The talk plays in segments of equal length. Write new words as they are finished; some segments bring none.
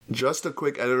Just a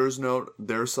quick editor's note,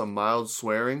 there's some mild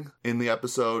swearing in the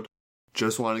episode.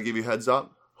 Just want to give you a heads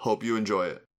up. Hope you enjoy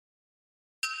it.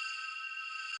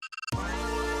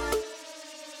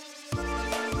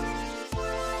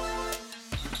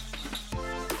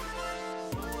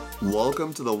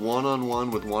 Welcome to the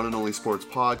One-on-One with One and Only Sports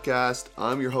podcast.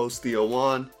 I'm your host, Theo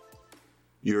Wan.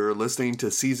 You're listening to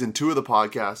Season 2 of the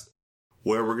podcast,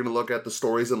 where we're going to look at the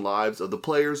stories and lives of the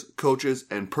players, coaches,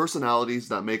 and personalities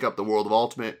that make up the world of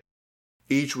Ultimate.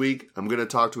 Each week, I'm going to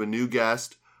talk to a new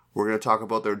guest. We're going to talk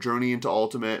about their journey into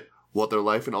Ultimate, what their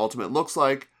life in Ultimate looks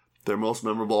like, their most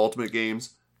memorable Ultimate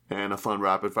games, and a fun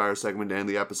rapid-fire segment to end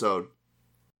the episode.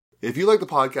 If you like the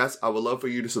podcast, I would love for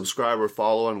you to subscribe or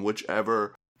follow on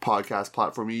whichever podcast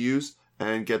platform you use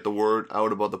and get the word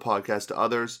out about the podcast to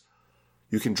others.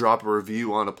 You can drop a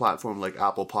review on a platform like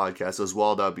Apple Podcasts as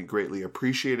well. That would be greatly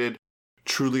appreciated.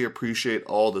 Truly appreciate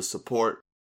all the support.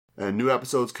 And new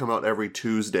episodes come out every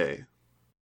Tuesday.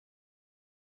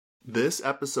 This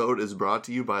episode is brought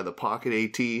to you by the Pocket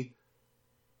AT.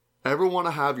 Ever want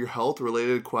to have your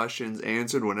health-related questions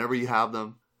answered whenever you have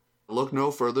them? Look no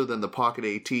further than the Pocket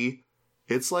AT.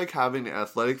 It's like having an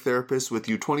athletic therapist with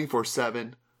you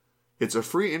 24/7. It's a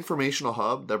free informational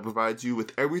hub that provides you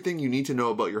with everything you need to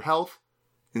know about your health,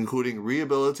 including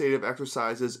rehabilitative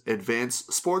exercises,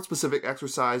 advanced sport-specific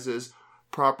exercises,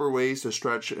 proper ways to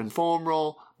stretch and foam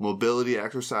roll, mobility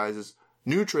exercises,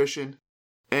 nutrition,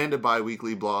 and a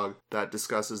bi-weekly blog that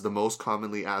discusses the most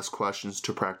commonly asked questions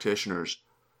to practitioners.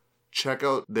 Check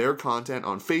out their content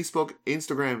on Facebook,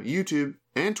 Instagram, YouTube,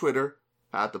 and Twitter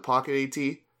at the Pocket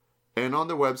AT, and on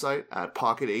their website at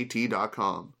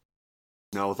pocketat.com.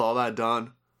 Now with all that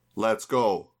done, let's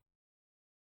go.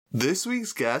 This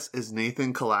week's guest is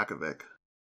Nathan Kolakovic.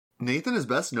 Nathan is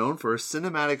best known for his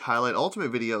cinematic highlight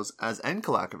Ultimate videos as N.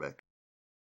 Kolakovic.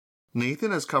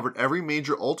 Nathan has covered every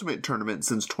major Ultimate tournament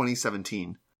since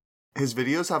 2017. His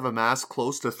videos have amassed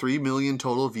close to 3 million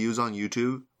total views on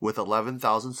YouTube with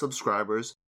 11,000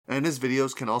 subscribers, and his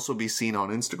videos can also be seen on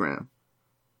Instagram.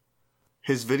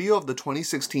 His video of the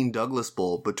 2016 Douglas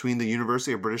Bowl between the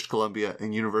University of British Columbia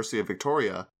and University of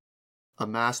Victoria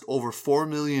amassed over 4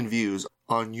 million views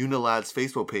on Unilad's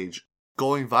Facebook page,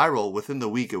 going viral within the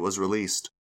week it was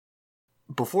released.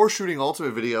 Before shooting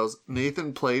Ultimate videos,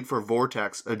 Nathan played for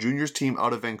Vortex, a juniors team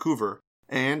out of Vancouver,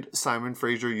 and Simon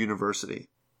Fraser University.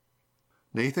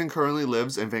 Nathan currently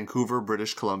lives in Vancouver,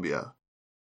 British Columbia.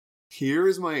 Here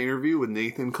is my interview with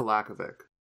Nathan Kolakovic.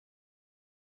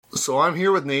 So I'm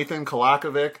here with Nathan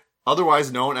Kolakovic,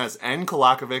 otherwise known as N.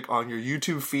 Kolakovic on your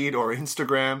YouTube feed or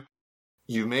Instagram.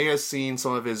 You may have seen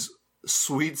some of his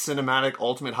sweet cinematic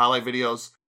Ultimate highlight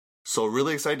videos. So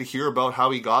really excited to hear about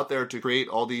how he got there to create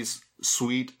all these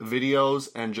sweet videos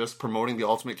and just promoting the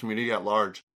Ultimate community at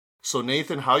large. So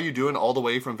Nathan, how are you doing all the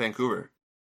way from Vancouver?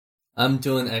 I'm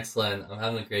doing excellent. I'm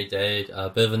having a great day. A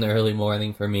bit of an early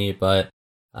morning for me, but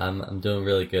I'm doing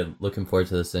really good. Looking forward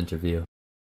to this interview.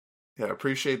 Yeah,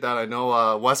 appreciate that. I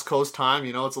know West Coast time,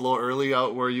 it's a little early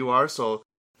out where you are, so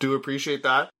do appreciate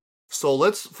that. So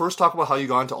let's first talk about how you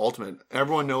got into Ultimate.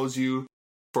 Everyone knows you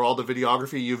for all the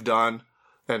videography you've done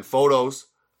and photos,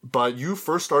 but you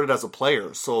first started as a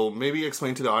player. So maybe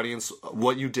explain to the audience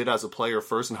what you did as a player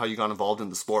first and how you got involved in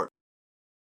the sport.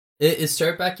 It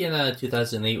started back in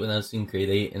 2008 when I was in grade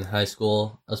 8 in high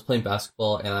school. I was playing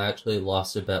basketball, and I actually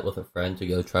lost a bet with a friend to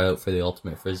go try out for the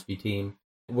Ultimate Frisbee team,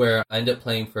 where I ended up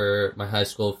playing for my high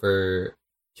school for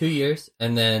 2 years,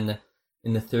 and then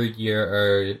in the third year,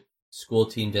 our school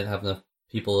team didn't have enough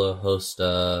people to host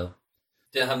a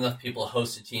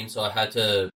team, so I had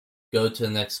to go to the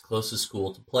next closest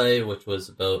school to play, which was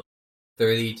about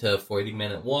 30 to 40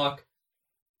 minute walk.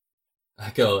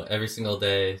 I go every single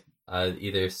day. I'd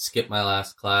either skip my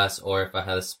last class, or if I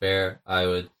had a spare, I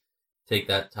would take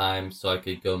that time so I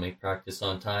could go make practice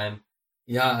on time.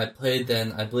 Yeah, I played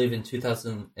then, I believe in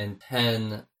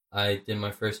 2010, I did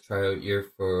my first tryout year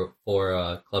for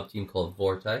a club team called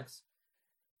Vortex.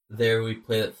 There we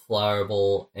played at Flower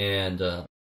Bowl, and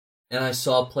I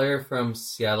saw a player from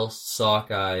Seattle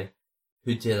Sockeye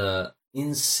who did a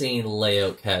insane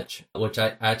layout catch, which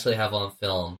I actually have on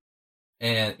film.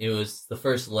 And it was the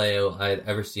first layout I had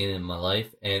ever seen in my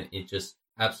life, and it just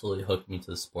absolutely hooked me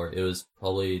to the sport. It was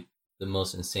probably the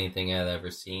most insane thing I had ever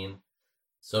seen.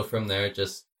 So from there, it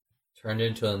just turned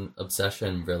into an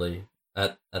obsession, really,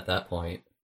 at that point.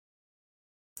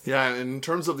 Yeah, and in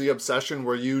terms of the obsession,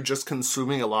 were you just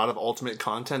consuming a lot of Ultimate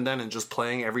content then and just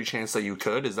playing every chance that you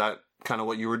could? Is that kind of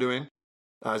what you were doing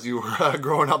as you were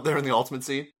growing up there in the Ultimate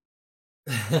scene?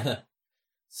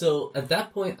 So at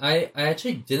that point, I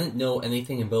actually didn't know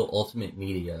anything about Ultimate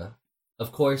Media.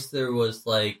 Of course, there was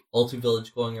like Ulti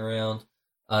Village going around.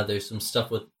 There's some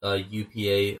stuff with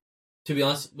UPA. To be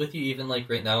honest with you, even like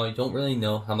right now, I don't really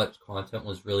know how much content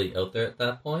was really out there at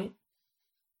that point.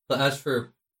 But as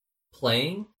for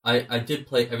playing, I did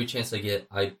play every chance I get.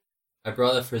 I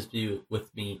brought a Frisbee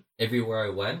with me everywhere I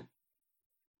went.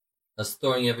 I was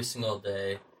throwing every single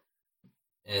day.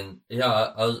 And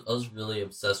yeah, I was really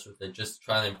obsessed with it, just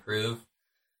trying to improve.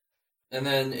 And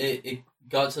then it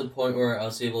got to the point where I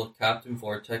was able to captain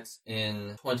Vortex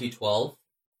in 2012.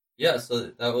 Yeah,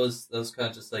 so that was kind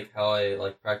of just like how I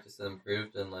like practiced and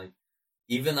improved, and like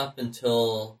even up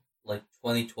until like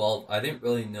 2012, I didn't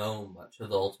really know much of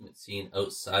the ultimate scene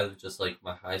outside of just like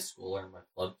my high school or my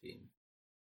club team.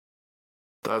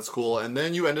 That's cool. And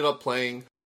then you ended up playing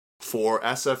for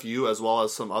SFU as well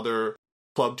as some other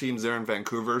club teams there in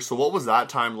Vancouver. So what was that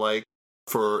time like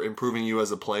for improving you as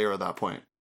a player at that point?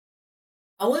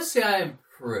 I wouldn't say I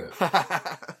improved.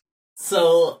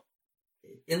 So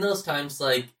in those times,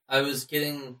 like, I was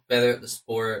getting better at the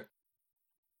sport.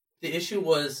 The issue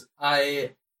was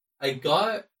I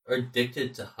got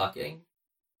addicted to hucking,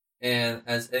 and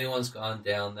as anyone's gone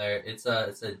down there, it's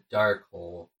a dark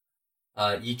hole.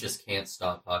 You just can't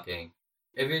stop hucking.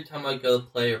 Every time I go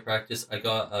play or practice, I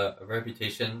got a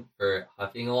reputation for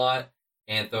hucking a lot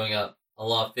and throwing up a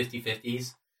lot of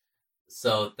 50-50s.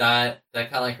 So that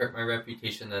kind of like hurt my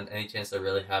reputation and any chance I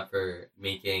really had for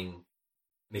making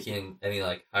any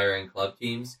like higher end club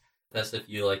teams. That's if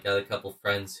you like got a couple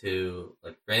friends who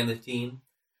like ran the team.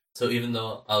 So even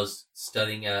though I was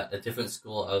studying at a different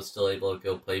school, I was still able to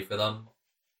go play for them.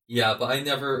 Yeah, but I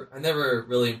never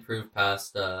really improved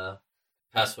past what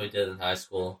I did in high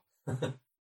school.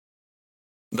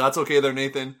 That's okay there,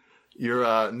 Nathan.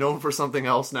 You're known for something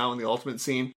else now in the Ultimate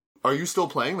scene. Are you still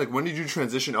playing? Like, when did you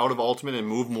transition out of Ultimate and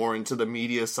move more into the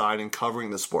media side and covering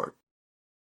the sport?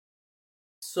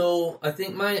 So, I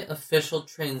think my official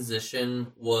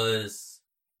transition was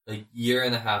a year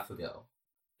and a half ago.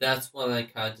 That's when I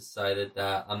kind of decided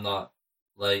that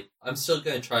I'm still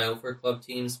going to try out for club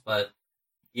teams, but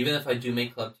even if I do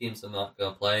make club teams, I'm not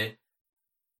going to play.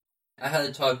 I had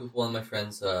a talk with one of my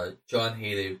friends, John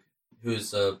Haydu,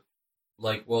 who's a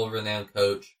world-renowned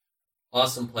coach,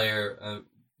 awesome player.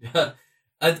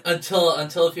 Until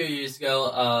a few years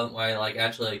ago, when I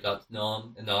actually got to know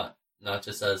him, and not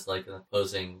just as like an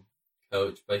opposing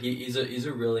coach, but he's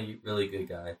a really, really good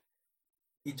guy.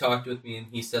 He talked with me and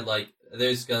he said like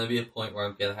there's gonna be a point where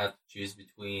I'm gonna have to choose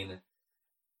between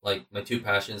like my two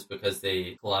passions because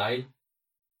they collide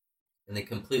and they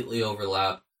completely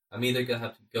overlap. I'm either gonna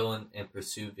have to go in and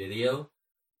pursue video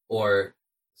or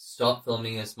stop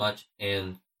filming as much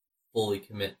and fully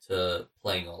commit to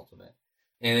playing Ultimate.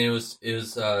 And it was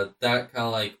that kind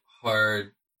of like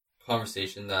hard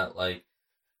conversation that like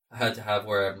I had to have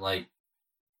where I'm like,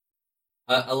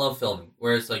 I love filming.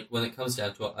 Whereas like when it comes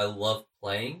down to it, I love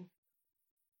playing,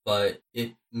 but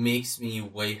it makes me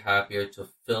way happier to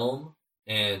film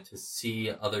and to see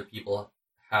other people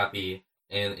happy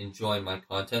and enjoy my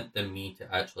content than me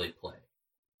to actually play.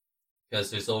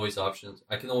 Because there's always options.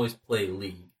 I can always play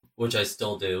League, which I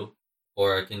still do,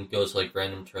 or I can go to like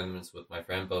random tournaments with my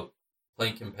friend, but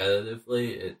playing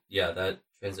competitively, that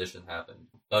transition happened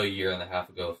about a year and a half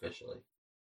ago officially.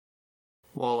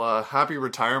 Well, happy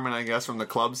retirement, I guess, from the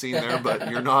club scene there, but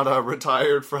you're not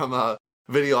retired from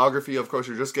videography. Of course,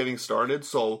 you're just getting started.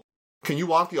 So can you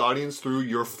walk the audience through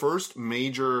your first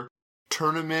major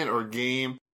tournament or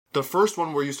game, the first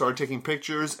one where you started taking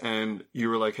pictures and you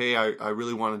were like, hey, I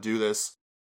really want to do this.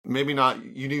 Maybe not,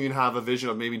 you didn't even have a vision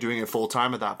of maybe doing it full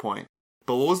time at that point.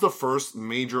 But what was the first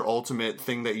major Ultimate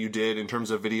thing that you did in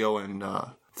terms of video and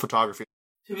photography?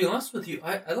 To be honest with you,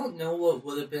 I don't know what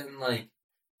would have been like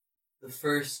the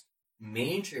first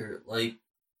major, like,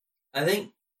 I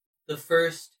think the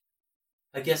first,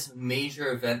 I guess,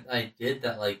 major event I did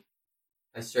that, like,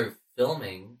 I started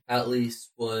filming, at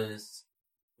least, was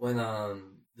when,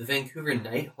 the Vancouver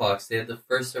Nighthawks, they had the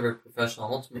first ever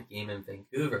professional Ultimate game in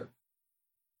Vancouver.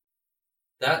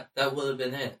 That would have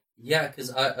been it. Yeah,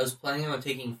 because I was planning on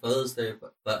taking photos there,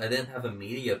 but I didn't have a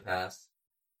media pass.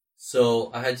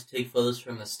 So I had to take photos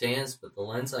from the stands, but the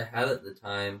lens I had at the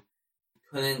time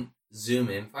couldn't zoom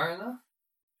in far enough,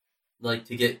 like,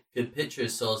 to get good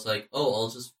pictures. So I was like, oh, I'll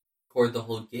just record the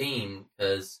whole game,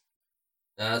 because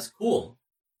that's cool.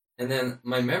 And then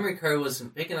my memory card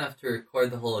wasn't big enough to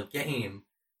record the whole game,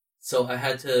 so I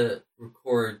had to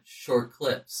record short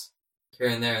clips here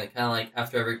and there, and kind of like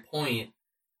after every point,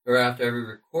 or after every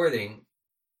recording,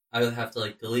 I would have to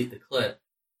like delete the clip.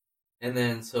 And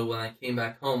then, so when I came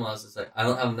back home, I was just like, I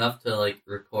don't have enough to like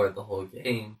record the whole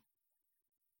game.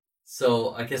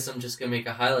 So I guess I'm just gonna make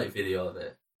a highlight video of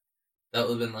it. That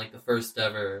would have been like the first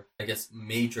ever, I guess,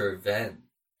 major event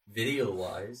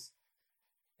video-wise.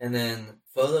 And then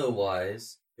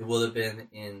photo-wise, it would have been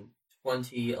in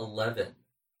 2011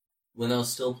 when I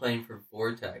was still playing for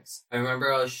Vortex. I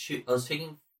remember I was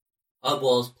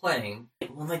playing.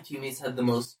 One of my teammates had the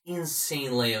most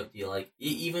insane layout D. Like,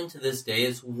 even to this day,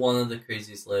 it's one of the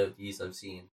craziest layout Ds I've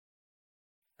seen.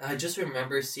 I just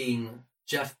remember seeing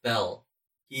Jeff Bell.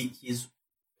 He's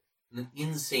an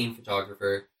insane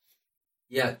photographer.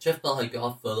 Yeah, Jeff Bell had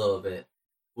got a photo of it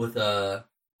with a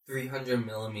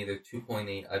 300mm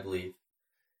 2.8, I believe.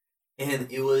 And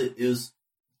it was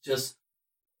just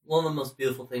one of the most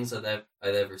beautiful things that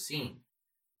I'd ever seen.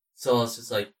 So I was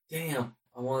just like, damn,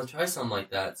 I want to try something like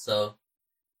that. So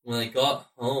when I got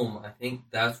home, I think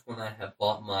that's when I had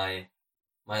bought my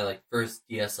like first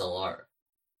DSLR.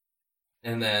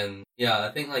 And then, yeah,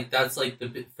 I think like that's like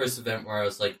the first event where I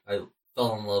was like, I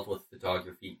fell in love with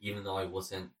photography, even though I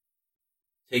wasn't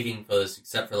taking photos,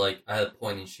 except for like I had a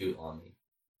point and shoot on me.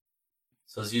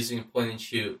 So I was using a point and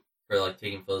shoot for like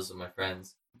taking photos of my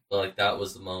friends. But like that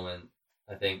was the moment,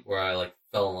 I think, where I like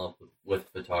fell in love with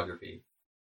photography.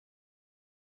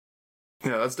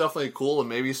 Yeah, that's definitely cool, and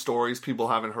maybe stories people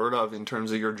haven't heard of in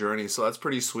terms of your journey. So that's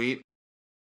pretty sweet.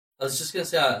 I was just gonna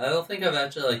say, I don't think I've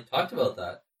actually like talked about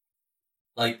that.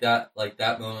 Like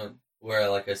that moment where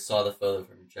like I saw the photo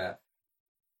from Jeff.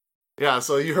 Yeah,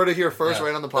 so you heard it here first,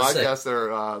 right on the podcast. Sick. There,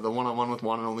 the One-on-One with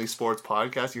One and Only Sports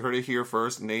podcast. You heard it here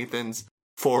first. Nathan's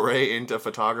foray into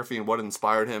photography and what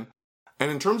inspired him.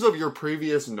 And in terms of your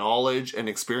previous knowledge and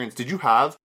experience, did you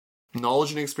have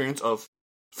knowledge and experience of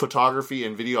photography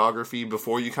and videography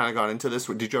before you kind of got into this?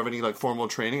 Did you have any like formal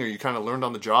training, or you kind of learned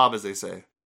on the job, as they say?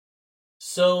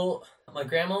 So my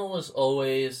grandma was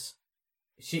always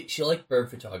she liked bird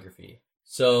photography.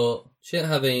 So she didn't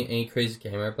have any crazy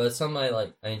camera, but it's something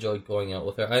I enjoyed going out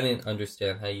with her. I didn't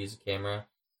understand how to use a camera.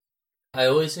 I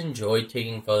always enjoyed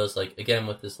taking photos, like again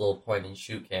with this little point and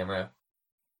shoot camera.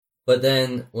 But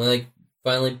then when I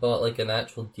finally bought like an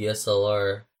actual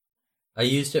DSLR, I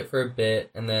used it for a bit,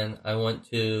 and then I went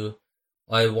to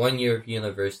my 1 year of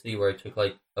university where I took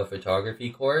like a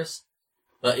photography course,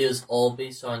 but it was all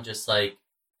based on just like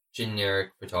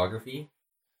generic photography.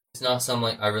 It's not something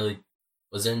like I really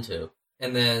was into.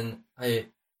 And then I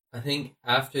think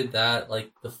after that,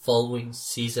 like the following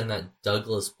season at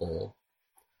Douglas Bowl,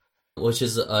 which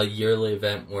is a yearly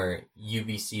event where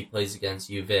UBC plays against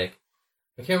UVic.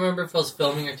 I can't remember if I was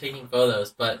filming or taking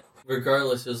photos, but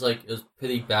regardless, it was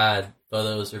pretty bad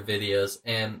photos or videos.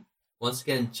 And once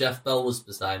again, Jeff Bell was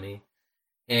beside me,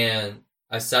 and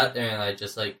I sat there and I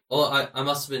just like, I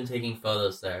must have been taking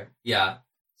photos there. Yeah.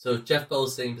 So Jeff Bell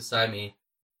was sitting beside me.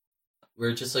 We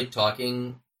were just like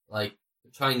talking, like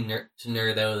trying to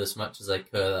nerd out as much as I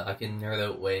could. I can nerd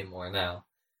out way more now.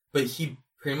 But he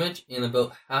pretty much, in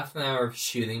about half an hour of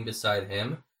shooting beside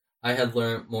him, I had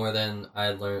learned more than I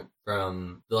had learned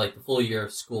from the full year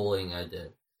of schooling I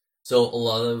did. So a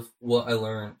lot of what I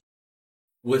learned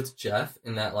with Jeff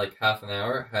in that like half an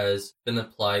hour has been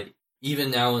applied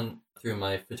even now through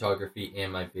my photography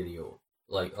and my video.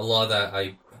 Like a lot of that,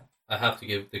 I have to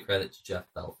give the credit to Jeff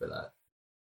Bell for that.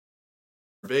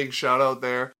 Big shout out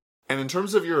there. And in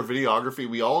terms of your videography,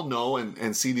 we all know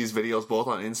and see these videos both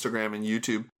on Instagram and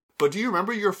YouTube. But do you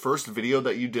remember your first video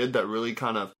that you did that really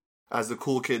kind of, as the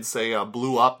cool kids say,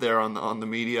 blew up there on the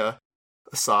media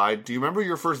side? Do you remember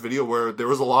your first video where there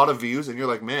was a lot of views and you're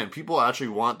like, man, people actually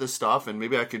want this stuff and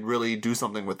maybe I could really do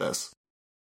something with this?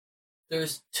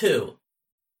 There's two.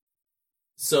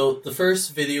 So the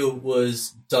first video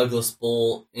was Douglas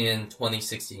Bowl in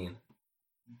 2016.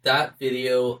 That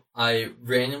video, I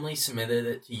randomly submitted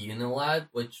it to Unilad,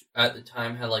 which at the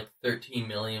time had like 13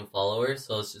 million followers.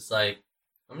 So it's just like,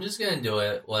 I'm just going to do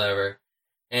it, whatever.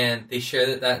 And they shared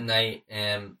it that night,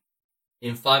 and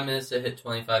in 5 minutes it hit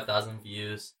 25,000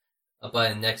 views. By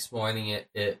the next morning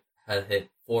it had hit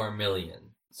 4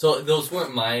 million. So those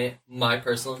weren't my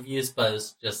personal views, but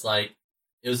it's just like,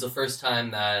 it was the first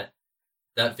time that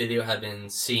video had been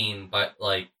seen by,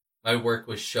 like, my work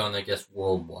was shown, I guess,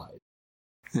 worldwide.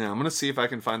 Yeah, I'm going to see if I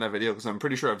can find that video because I'm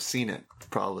pretty sure I've seen it,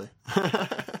 probably.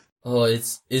 Oh,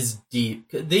 it's deep.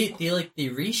 They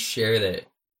reshared it.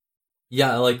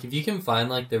 Yeah, like, if you can find,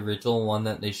 like, the original one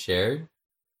that they shared,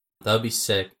 that would be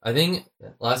sick. I think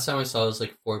last time I saw it was,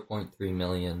 like, 4.3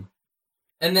 million.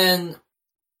 And then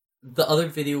the other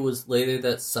video was later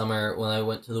that summer when I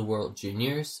went to the World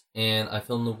Juniors, and I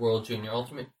filmed the World Junior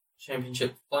Ultimate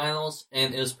Championship Finals,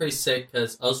 and it was pretty sick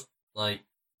because I was, like,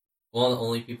 one of the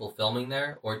only people filming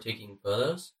there or taking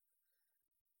photos.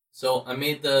 So I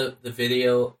made the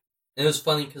video, and it was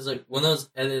funny because like when I was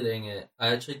editing it, I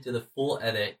actually did a full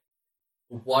edit,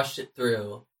 watched it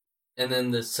through, and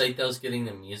then the site that I was getting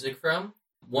the music from,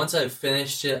 Once I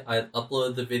finished it, I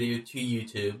uploaded the video to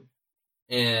YouTube,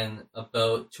 and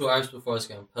about 2 hours before I was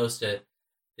going to post it,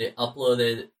 they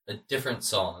uploaded a different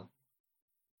song,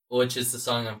 which is the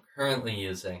song I'm currently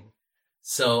using.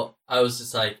 So I was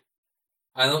just like,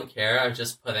 I don't care. I've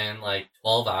just put in like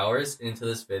 12 hours into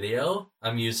this video.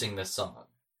 I'm using this song.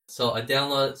 So I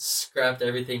downloaded, scrapped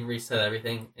everything, reset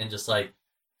everything, and just like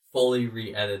fully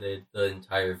re-edited the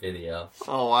entire video.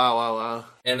 Oh, wow.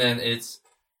 And then it's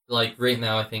like right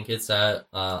now I think it's at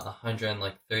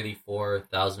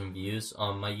 134,000 views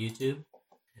on my YouTube.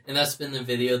 And that's been the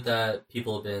video that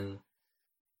people have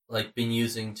been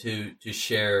using to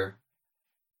share,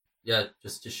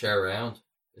 just to share around.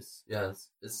 It's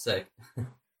sick.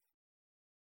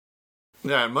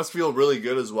 Yeah, it must feel really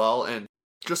good as well. And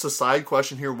just a side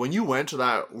question here, when you went to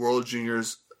that World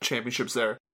Juniors Championships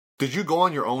there, did you go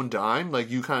on your own dime? Like,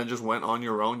 you kind of just went on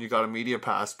your own, you got a media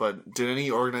pass, but did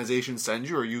any organization send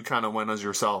you, or you kind of went as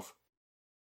yourself?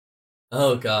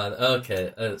 Oh God,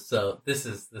 okay. So this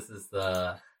is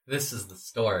the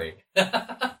story.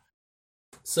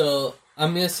 So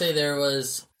I'm gonna say there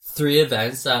was 3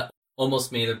 events that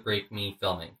almost made or break me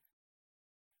filming.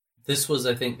 This was,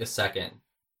 I think, the second.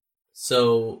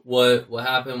 So what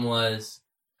happened was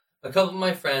a couple of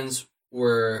my friends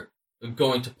were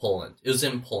going to Poland. It was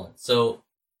in Poland. So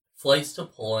flights to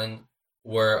Poland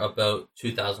were about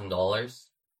 $2,000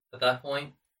 at that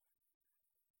point.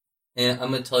 And I'm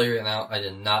going to tell you right now, I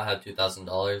did not have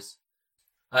 $2,000.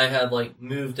 I had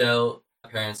moved out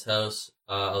my parents' house.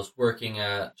 I was working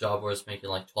at job where I was making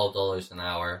 $12 an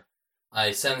hour.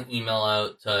 I sent an email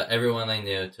out to everyone I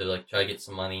knew to try to get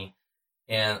some money.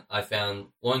 And I found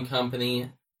one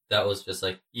company that was just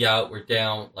yeah, we're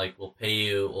down. We'll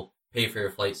pay for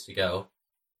your flights to go.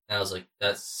 And I was like,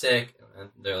 that's sick. And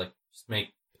they're like, just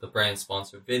make the brand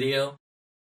sponsored video.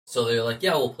 So they're like,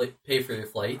 yeah, we'll pay for your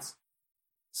flights.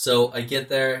 So I get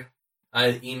there.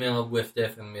 I emailed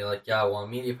WIFDIF and be like, yeah, I want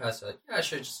a media pass. They're like, yeah,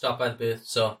 sure, just stop by the booth.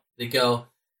 So they go.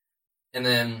 And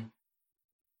then,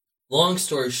 long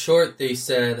story short, they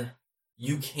said,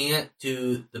 you can't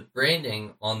do the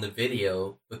branding on the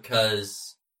video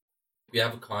because we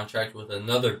have a contract with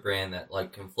another brand that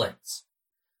conflicts.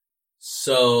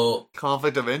 So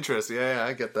conflict of interest, yeah,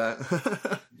 I get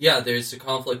that. Yeah, there's a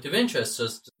conflict of interest, so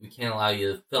we can't allow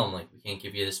you to film. We can't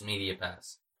give you this media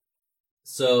pass.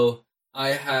 So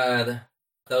that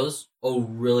was a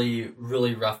really,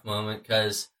 really rough moment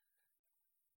because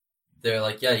they're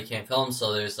like, yeah, you can't film.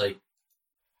 So there's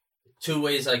 2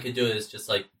 ways I could do it is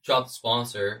just drop the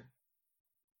sponsor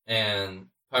and,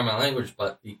 pardon my language,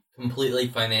 but be completely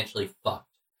financially fucked.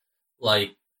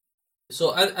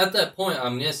 So at that point,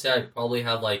 I'm going to say I probably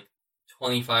had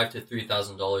 $2,500 to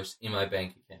 $3,000 in my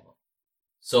bank account.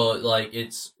 So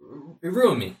it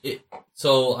ruined me.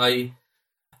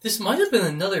 This might have been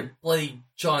another bloody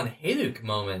John Hayduke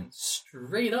moment,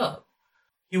 straight up.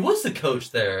 He was the coach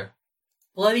there.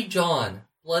 Bloody John.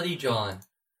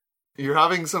 You're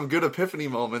having some good epiphany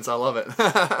moments. I love it.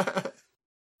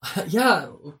 Yeah.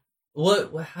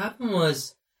 What happened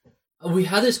was we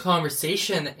had this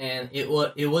conversation, and it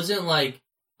wasn't I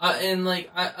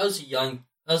was a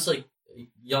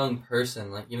young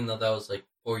person, even though that was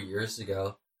 4 years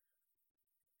ago.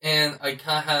 And I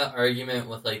kind of had an argument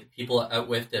with the people at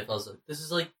WIFDIF. I was like, this is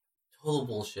total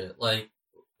bullshit.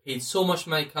 Paid so much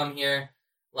money to come here.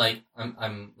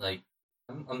 I'm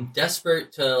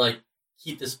desperate to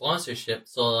keep the sponsorship.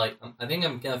 So I think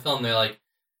I'm gonna film. They're like,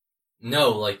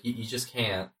 no, you just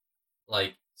can't.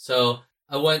 So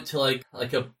I went to a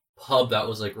pub that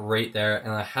was right there,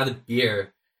 and I had a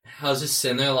beer. I was just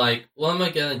sitting there what am I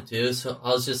gonna do? So I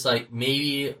was just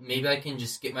maybe I can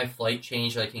just get my flight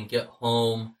changed. I can get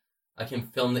home. I can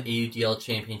film the AUDL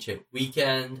Championship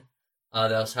weekend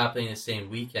that was happening the same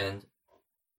weekend.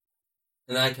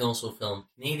 And then I can also film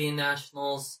Canadian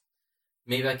Nationals.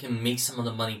 Maybe I can make some of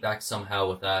the money back somehow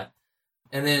with that.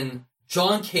 And then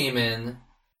John came in,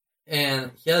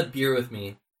 and he had a beer with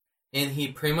me. And he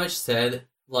pretty much said,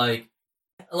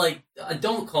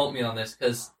 don't quote me on this,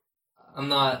 because I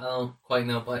don't quite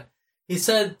know, but he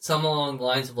said something along the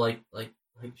lines of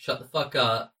shut the fuck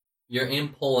up. You're in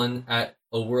Poland at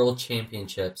a World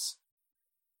Championships.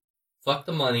 Fuck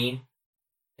the money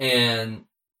and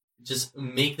just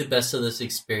make the best of this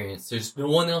experience. There's no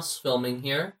one else filming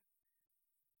here,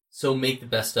 so make the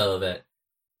best out of it.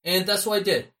 And that's what I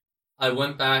did. I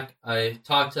went back, I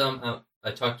talked to him,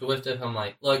 I talked to WIFDIF, I'm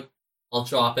like, look, I'll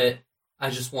drop it. I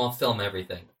just want to film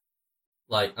everything.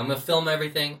 I'm going to film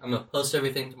everything. I'm going to post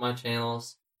everything to my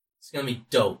channels. It's going to be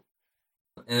dope.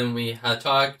 And then we had a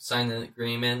talk, signed an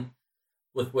agreement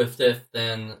with WIFDIF.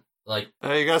 Then, Like,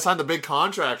 Hey, you gotta sign the big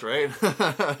contract, right?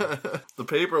 The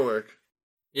paperwork.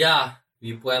 yeah,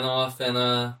 we went off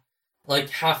and like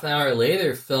half an hour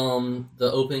later filmed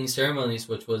the opening ceremonies,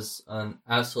 which was an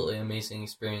absolutely amazing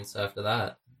experience after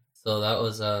that. So that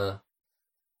was a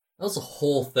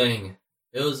whole thing.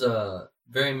 It was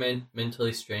very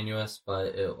mentally strenuous,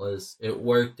 but it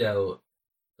worked out.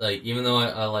 Like, even though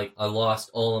I lost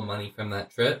all the money from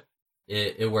that trip,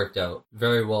 it worked out.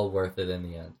 Very well worth it in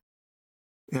the end.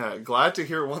 Yeah, glad to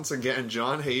hear once again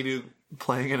John Haydu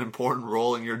playing an important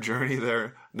role in your journey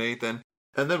there, Nathan.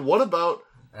 And then what about...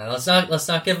 Let's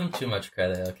not give him too much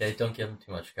credit, okay? Don't give him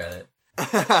too much credit.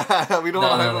 We don't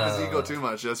want to hype up his ego too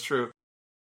much, that's true.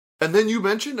 And then you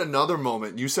mentioned another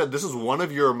moment. You said this is one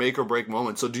of your make or break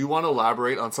moments. So do you want to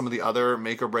elaborate on some of the other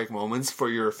make or break moments for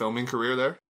your filming career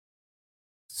there?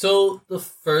 So the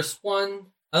first one,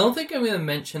 I don't think I'm going to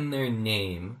mention their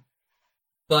name,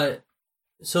 but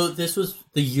so this was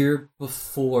the year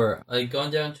before. I'd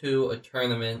gone down to a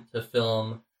tournament to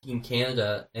film in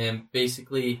Canada, and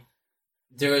basically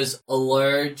there was a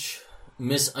large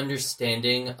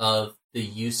misunderstanding of the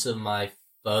use of my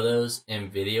photos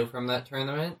and video from that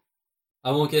tournament.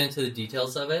 I won't get into the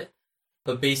details of it,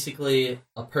 but basically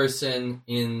a person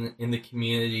in the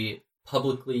community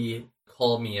publicly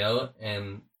called me out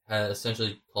and had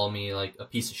essentially called me like a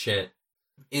piece of shit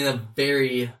in a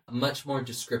very much more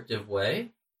descriptive way.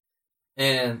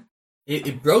 And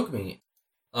it broke me.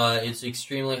 It's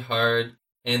extremely hard.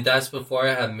 And that's before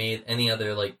I had made any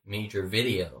other like major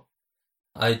video.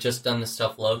 I had just done this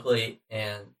stuff locally,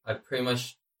 and I pretty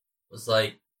much was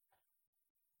like,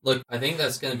 look, I think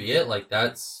that's going to be it. Like,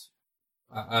 that's,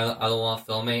 I don't want to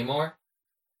film anymore.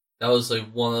 That was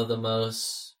like one of the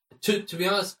most, to be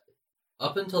honest,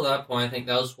 up until that point, I think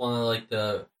that was one of like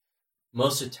the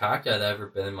most attacked I'd ever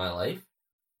been in my life.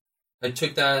 I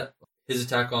took that, his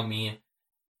attack on me,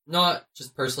 not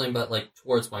just personally, but like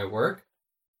towards my work.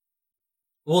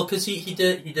 Well, because he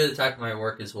did attack my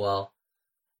work as well.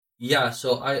 Yeah,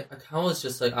 so I kind of was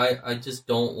just like, I just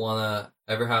don't want to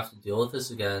ever have to deal with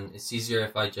this again. It's easier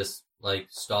if I just like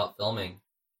stop filming.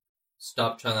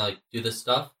 Stop trying to like do this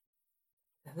stuff.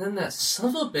 And then that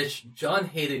son of a bitch, John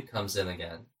Hayden, comes in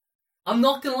again. I'm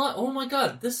not gonna lie. Oh my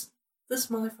god, this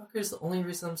motherfucker is the only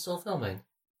reason I'm still filming.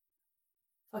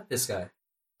 Fuck this guy.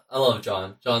 I love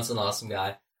John. John's an awesome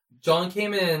guy. John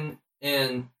came in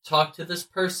and talked to this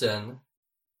person,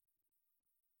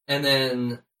 and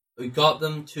then we got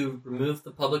them to remove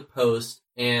the public post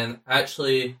and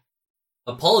actually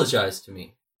apologize to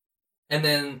me. And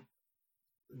then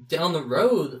down the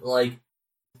road, like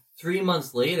 3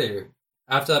 months later,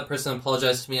 after that person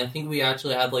apologized to me, I think we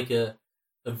actually had like a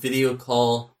video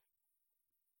call.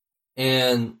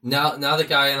 And now the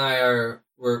guy and I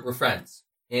we're friends.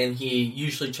 And he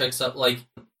usually checks up, like,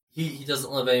 he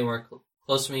doesn't live anywhere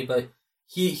close to me, but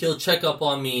he'll check up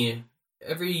on me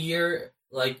every year,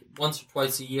 like once or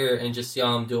twice a year, and just see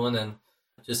how I'm doing and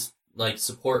just like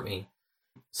support me.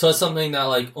 So it's something that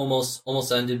like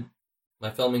almost ended my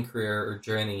filming career or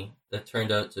journey. That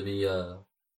turned out to be a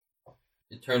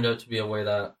way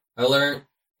that I learned,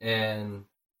 and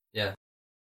yeah.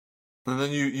 And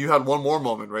then you had one more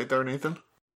moment right there, Nathan.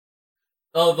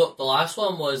 Oh, the last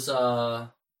one was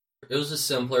it was a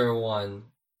simpler one.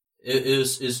 It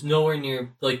was nowhere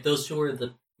near, like, those two were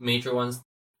the major ones.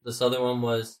 This other one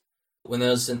was when I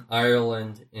was in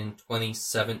Ireland in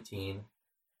 2017.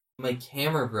 My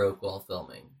camera broke while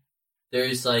filming.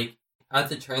 There's like, at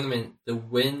the tournament, the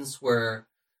winds were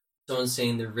so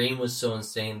insane, the rain was so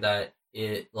insane that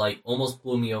it like almost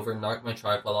blew me over, knocked my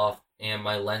tripod off, and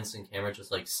my lens and camera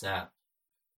just like snapped.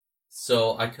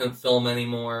 So I couldn't film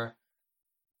anymore.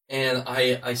 And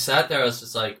I sat there, I was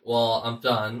just like, well, I'm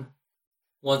done.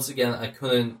 Once again, I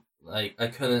couldn't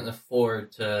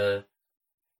afford to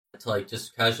like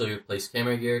just casually replace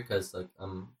camera gear, because like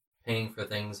I'm paying for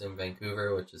things in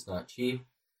Vancouver, which is not cheap.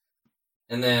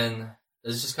 And then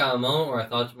there's just kind of a moment where I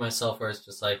thought to myself, where it's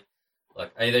just like,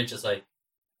 look, I either just like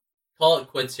call it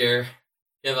quits here,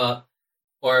 give up,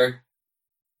 or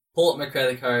pull up my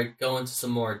credit card, go into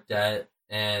some more debt,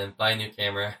 and buy a new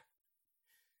camera.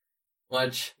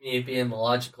 Which, me being the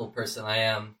logical person I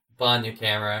am, buy a new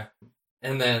camera,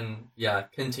 and then, yeah,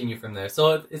 continue from there.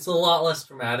 So it's a lot less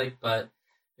dramatic, but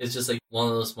it's just like one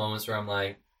of those moments where I'm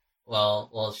like,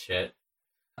 well, shit.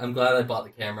 I'm glad I bought the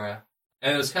camera.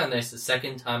 And it was kind of nice. The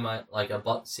second time I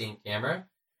bought the same camera,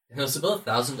 and it was about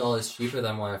 $1,000 cheaper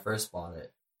than when I first bought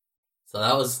it. So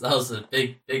that was a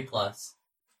big plus.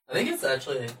 I think it's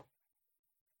actually,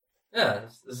 yeah,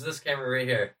 this camera right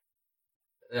here.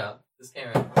 Yeah, this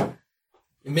camera.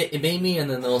 It made me, and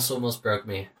then also almost broke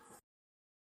me.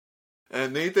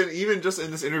 And Nathan, even just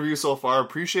in this interview so far,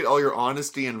 appreciate all your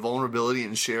honesty and vulnerability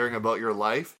and sharing about your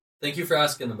life. Thank you for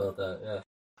asking about that. Yeah.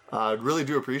 I really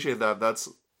do appreciate that. That's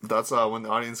when the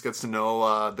audience gets to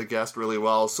know the guest really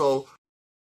well. So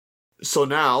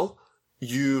now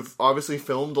you've obviously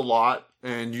filmed a lot,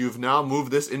 and you've now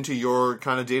moved this into your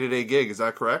kind of day-to-day gig. Is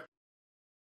that correct?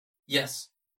 Yes.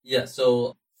 Yeah.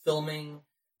 So filming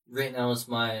right now is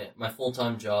my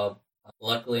full-time job.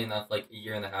 Luckily enough, like a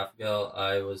year and a half ago,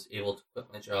 I was able to quit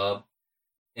my job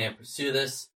and pursue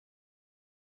this.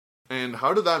 And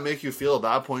how did that make you feel at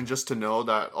that point, just to know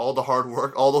that all the hard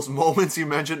work, all those moments you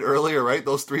mentioned earlier, right?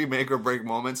 Those 3 make or break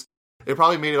moments, it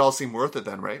probably made it all seem worth it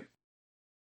then, right?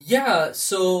 Yeah,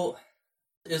 so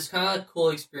it was kind of a cool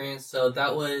experience. So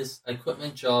I quit my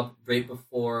job right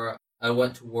before I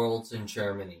went to Worlds in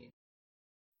Germany.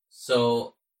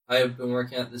 So I have been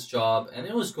working at this job, and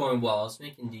it was going well. I was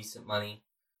making decent money.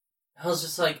 I was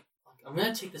just like, I'm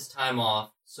going to take this time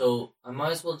off, so I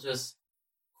might as well just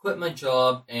quit my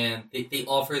job, and they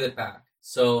offered it back.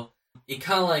 So it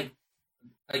kind of like,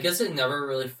 I guess it never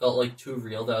really felt like too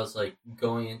real that I was like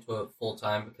going into it full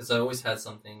time, because I always had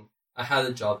I had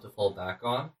a job to fall back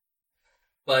on.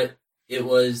 But it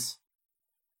was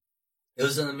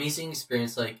an amazing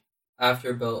experience. Like,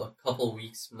 after about a couple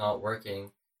weeks not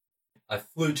working, I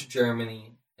flew to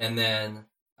Germany, and then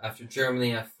after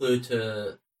Germany I flew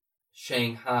to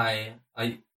Shanghai.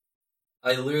 I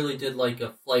literally did like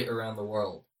a flight around the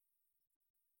world.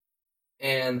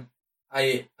 And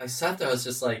I sat there, I was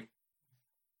just like,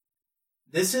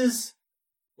 this is,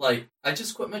 like, I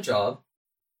just quit my job,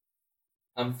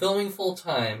 I'm filming full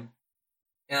time,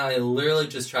 and I literally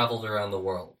just traveled around the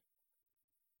world.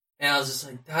 And I was just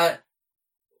like, that,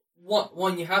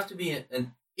 one, you have to be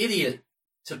an idiot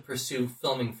to pursue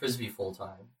filming Frisbee full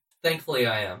time. Thankfully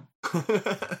I am.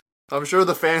 I'm sure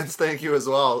the fans thank you as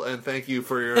well, and thank you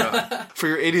for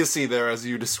your idiocy there, as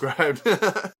you described.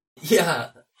 Yeah.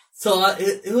 So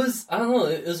it was, I don't know,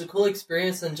 it was a cool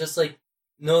experience, and just like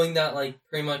knowing that like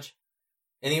pretty much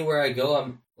anywhere I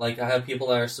go, I have people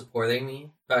that are supporting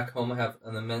me. Back home I have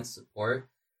an immense support.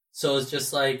 So it's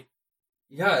just like,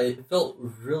 yeah, it felt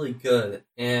really good.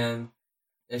 And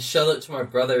shout out to my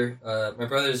brother. My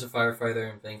brother is a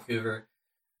firefighter in Vancouver,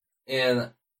 and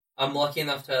I'm lucky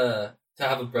enough to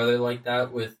have a brother like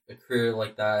that with a career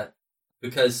like that,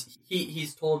 because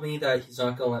he's told me that he's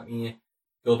not gonna let me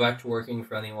go back to working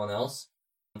for anyone else.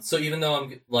 So even though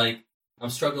I'm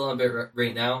struggling a bit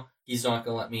right now, he's not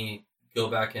gonna let me go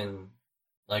back and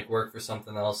like work for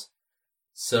something else.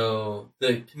 So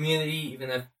the community, even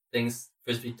if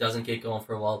Frisbee doesn't get going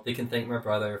for a while, they can thank my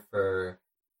brother for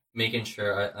making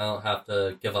sure I don't have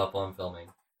to give up on filming.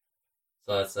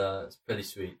 So it's pretty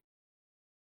sweet.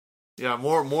 Yeah,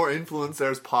 more influence.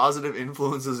 There's positive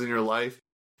influences in your life.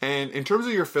 And in terms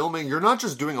of your filming, you're not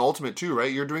just doing Ultimate too,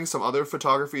 right? You're doing some other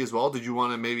photography as well. Did you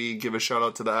want to maybe give a shout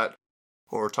out to that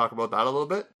or talk about that a little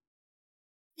bit?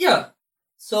 Yeah.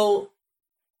 So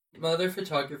my other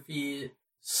photography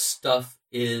stuff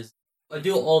is, I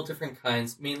do all different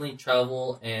kinds, mainly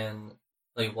travel and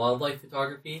like wildlife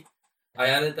photography. I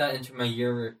added that into my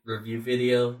year review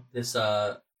video this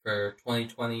for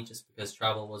 2020, just because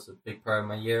travel was a big part of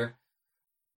my year.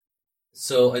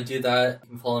 So I do that. You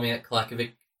can follow me at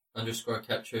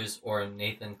Klakovic_captures or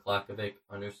Nathan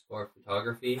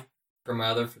Klakovic_photography for my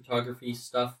other photography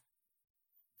stuff,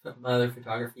 my other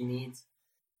photography needs.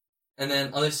 And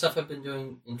then other stuff I've been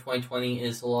doing in 2020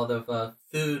 is a lot of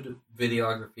food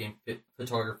videography and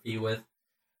photography with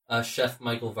Chef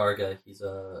Michael Varga. He's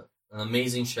an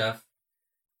amazing chef.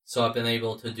 So I've been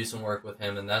able to do some work with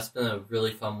him, and that's been a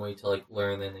really fun way to like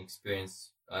learn and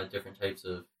experience different types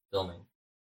of filming.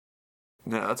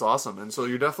 Yeah, that's awesome. And so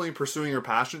you're definitely pursuing your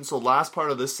passion. So last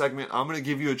part of this segment, I'm going to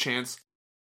give you a chance,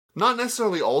 not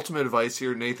necessarily ultimate advice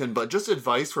here, Nathan, but just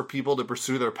advice for people to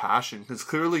pursue their passion. Because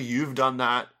clearly you've done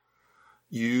that.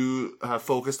 You have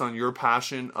focused on your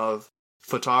passion of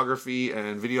photography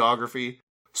and videography.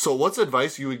 So what's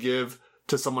advice you would give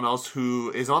to someone else who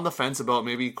is on the fence about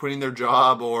maybe quitting their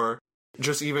job or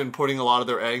just even putting a lot of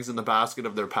their eggs in the basket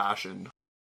of their passion?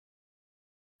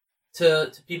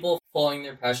 To people following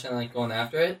their passion and like going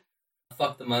after it,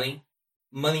 fuck the money.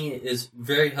 Money is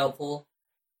very helpful,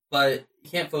 but you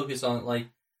can't focus on it. Like,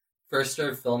 first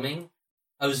started filming,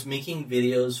 I was making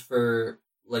videos for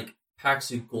like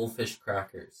packs of goldfish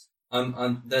crackers.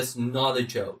 That's not a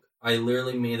joke. I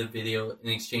literally made a video in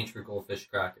exchange for goldfish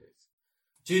crackers.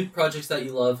 Do projects that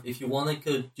you love. If you want to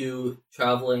go do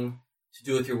traveling to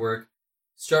do with your work,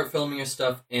 start filming your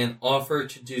stuff and offer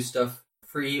to do stuff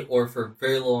free or for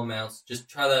very low amounts. Just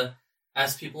try to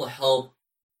ask people to help,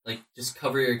 like just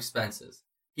cover your expenses.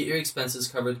 Get your expenses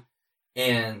covered.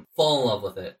 and fall in love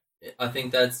with it. I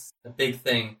think that's a big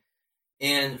thing.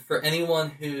 And for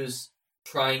anyone who's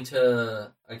trying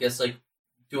to, I guess, like,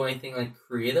 do anything like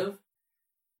creative,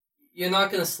 you're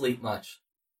not going to sleep much.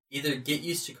 Either get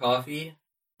used to coffee,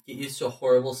 get used to a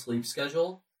horrible sleep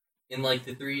schedule. In like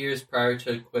the 3 years prior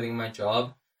to quitting my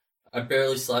job, I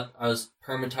barely slept. I was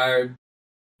perma-tired.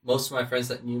 Most of my friends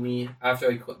that knew me after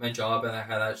I quit my job and I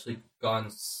had actually gone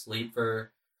to sleep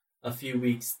for a few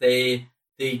weeks, they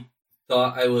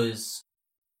thought I was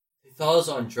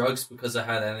on drugs because I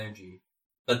had energy.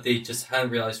 But they just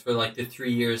hadn't realized for like the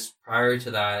 3 years prior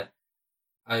to that,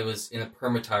 I was in a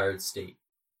perma-tired state.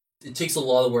 It takes a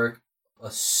lot of work,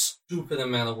 a stupid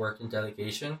amount of work and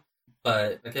dedication.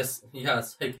 But I guess, yeah,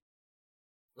 it's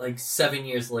like 7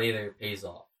 years later, it pays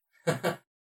off.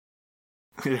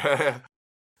 Yeah.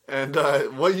 And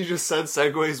what you just said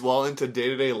segues well into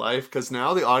day-to-day life, because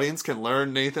now the audience can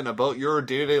learn, Nathan, about your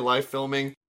day-to-day life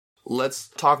filming. Let's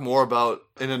talk more about,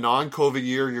 in a non-COVID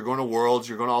year, you're going to Worlds,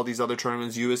 you're going to all these other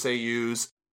tournaments, USAUs,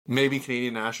 maybe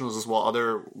Canadian Nationals as well,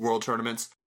 other world tournaments.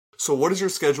 So what does your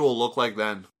schedule look like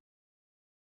then?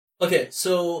 Okay,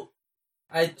 so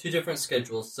I had two different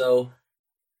schedules. So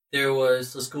there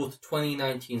was, let's go with the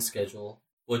 2019 schedule,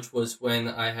 which was when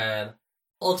I had,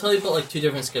 I'll tell you about like two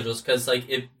different schedules, because like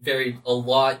it varied a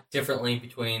lot differently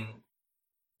between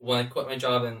when I quit my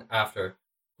job and after,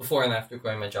 before and after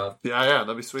quitting my job. Yeah,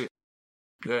 that'd be sweet.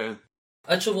 Yeah.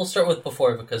 Actually, we'll start with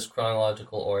before because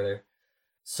chronological order.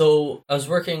 So I was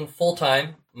working full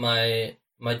time. My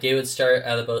day would start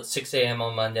at about 6 a.m.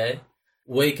 on Monday.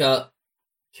 Wake up,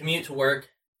 commute to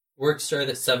work. Work started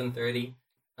at 7:30.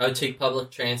 I would take public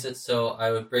transit, so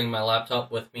I would bring my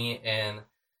laptop with me, and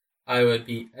I would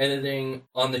be editing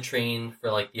on the train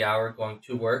for like the hour going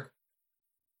to work.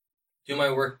 Do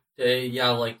my work day,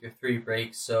 like your 3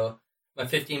 breaks. So my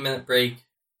 15-minute break,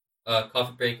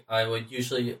 coffee break, I would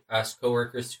usually ask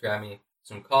coworkers to grab me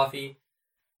some coffee,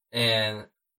 and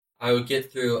I would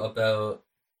get through about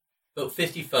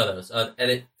 50 photos. I'd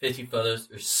edit 50 photos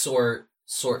or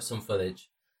sort some footage.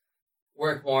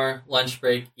 Work more, lunch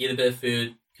break, eat a bit of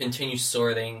food, continue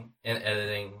sorting and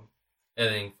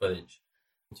editing footage.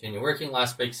 Continue working,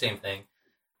 last break, same thing.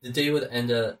 The day would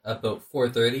end at about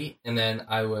 4:30, and then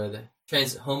I would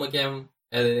transit home again,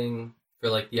 editing for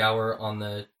like the hour on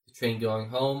the train going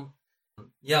home.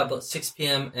 About 6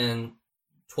 p.m. and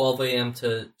 12 a.m.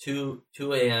 to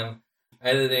 2 a.m.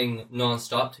 editing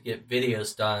nonstop to get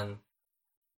videos done.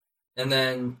 And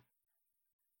then,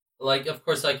 like, of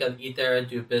course, like, I'd eat there, I'd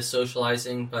do a bit of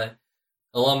socializing, but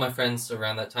a lot of my friends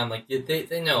around that time, like,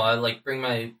 they know I, like,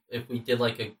 if we did,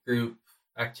 like, a group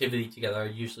activity together,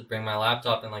 I'd usually bring my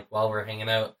laptop, and, like, while we're hanging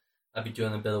out, I'd be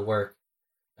doing a bit of work.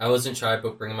 I wasn't shy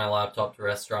about bringing my laptop to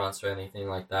restaurants or anything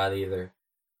like that either.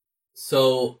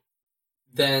 So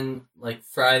then, like,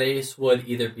 Fridays would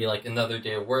either be, like, another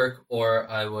day of work, or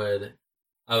I would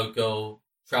go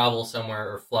travel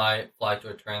somewhere or fly to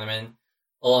a tournament.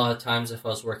 A lot of times, if I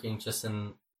was working just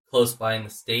close by in the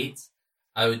States,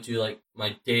 I would do like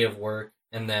my day of work,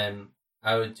 and then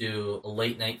I would do a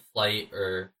late night flight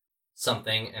or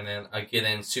something, and then I'd get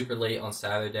in super late on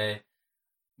Saturday,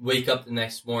 wake up the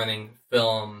next morning,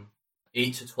 film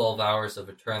 8 to 12 hours of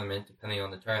a tournament, depending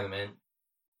on the tournament,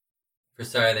 for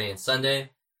Saturday and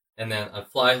Sunday, and then I'd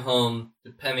fly home,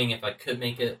 depending if I could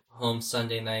make it home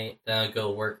Sunday night, then I'd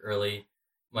go work early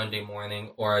Monday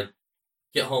morning, or I'd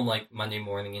get home like Monday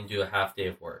morning and do a half day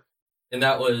of work. And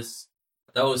that was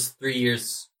 3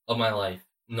 years of my life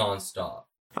nonstop.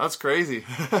 That's crazy.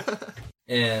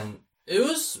 And it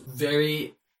was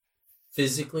very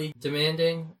physically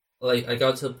demanding. Like, I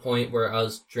got to the point where I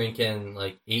was drinking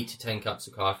like 8 to 10 cups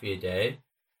of coffee a day,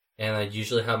 and I'd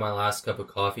usually have my last cup of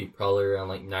coffee probably around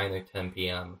like 9 or 10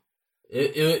 p.m.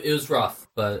 It was rough,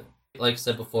 but like I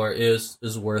said before, it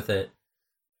was worth it.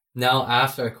 Now,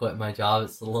 after I quit my job,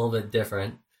 it's a little bit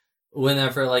different.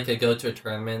 Whenever, like, I go to a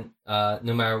tournament,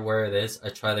 no matter where it is, I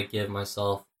try to give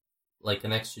myself, like,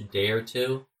 an extra day or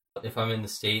two, if I'm in the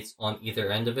States, on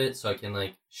either end of it, so I can,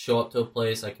 like, show up to a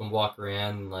place, I can walk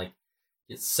around and, like,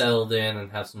 get settled in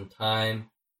and have some time.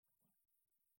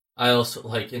 I also,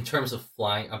 like, in terms of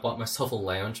flying, I bought myself a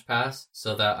lounge pass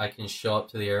so that I can show up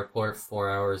to the airport 4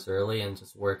 hours early and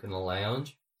just work in the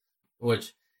lounge,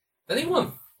 which, if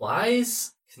anyone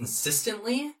flies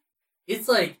consistently, it's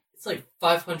like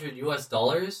 $500 US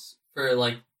for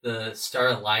like the Star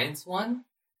Alliance one,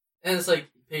 and it's like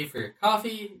you pay for your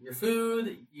coffee, your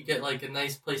food, you get like a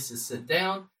nice place to sit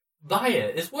down. Buy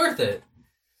it; it's worth it.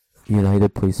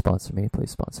 United, please sponsor me.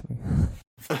 Please sponsor me.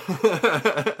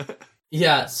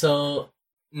 Yeah. So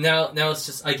now it's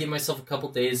just I give myself a couple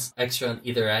days extra on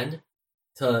either end,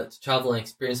 to travel and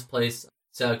experience the place.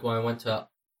 So like when I went to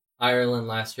Ireland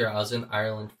last year, I was in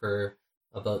Ireland for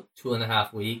about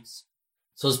 2.5 weeks.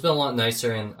 So it's been a lot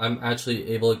nicer, and I'm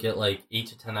actually able to get like 8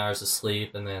 to 10 hours of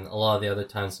sleep, and then a lot of the other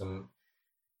times I'm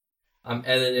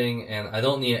editing, and I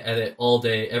don't need to edit all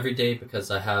day, every day,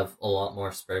 because I have a lot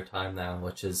more spare time now,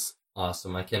 which is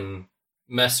awesome. I can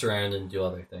mess around and do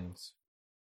other things.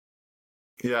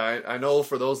 Yeah, I know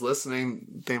for those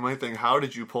listening, they might think, how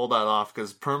did you pull that off?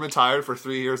 Because perma-tired for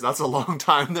 3 years, that's a long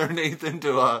time there, Nathan,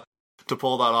 to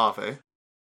pull that off, eh?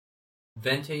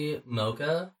 Venti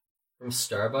mocha from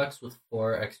Starbucks with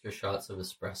 4 extra shots of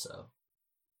espresso.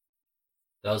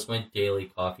 That was my daily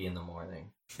coffee in the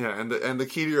morning. Yeah, and the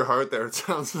key to your heart there, it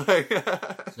sounds like.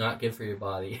 It's not good for your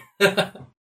body.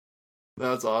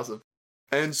 That's awesome.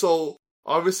 And so,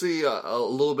 obviously, a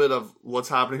little bit of what's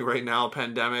happening right now,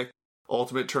 pandemic,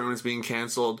 Ultimate Tournament's being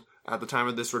canceled. At the time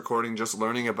of this recording, just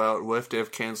learning about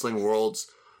WIFDIF canceling Worlds,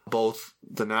 both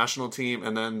the national team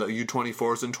and then the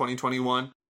U24s in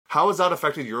 2021. How has that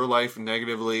affected your life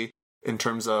negatively in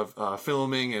terms of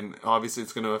filming? And obviously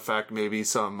it's going to affect maybe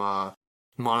some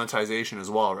monetization as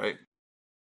well, right?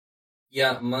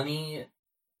 Yeah, money.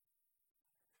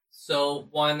 So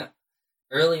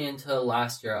early into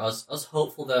last year, I was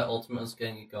hopeful that Ultimate was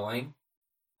going to get going.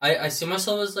 I see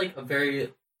myself as like a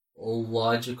very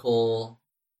logical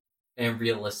and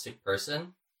realistic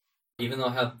person, even though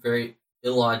I have very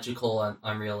illogical and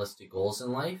unrealistic goals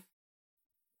in life.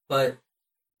 But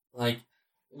like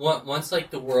once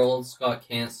like the Worlds got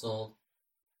canceled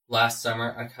last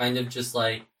summer, I kind of just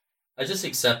like I just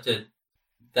accepted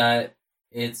that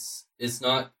it's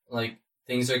not like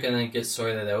things are gonna get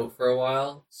sorted out for a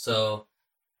while. So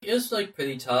it was like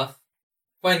pretty tough.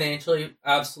 Financially,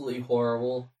 absolutely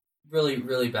horrible. Really,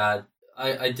 really bad.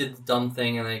 I did the dumb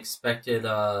thing and I expected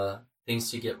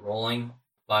things to get rolling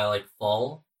by like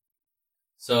fall.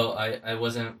 So I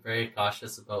wasn't very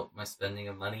cautious about my spending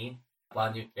of money. I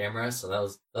bought a new camera, so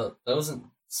that wasn't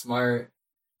smart.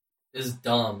 It was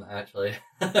dumb, actually.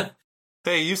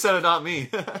 Hey, you said it, not me.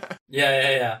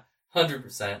 Yeah.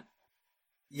 100%.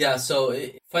 Yeah, so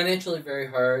financially very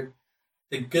hard.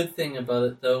 The good thing about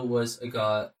it, though, was I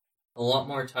got a lot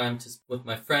more time with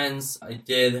my friends. I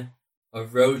did a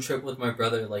road trip with my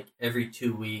brother like every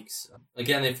 2 weeks.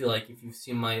 Again, if you've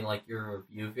seen my like your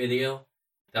review video,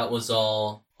 that was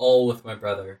all with my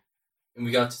brother, and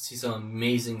we got to see some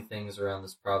amazing things around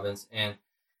this province. And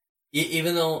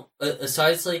even though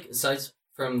aside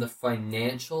from the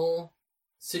financial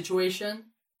situation,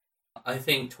 I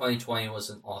think 2020 was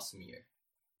an awesome year.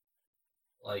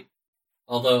 Like,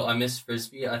 although I miss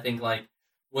Frisbee, I think like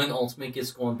when Ultimate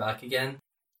gets going back again,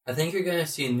 I think you're going to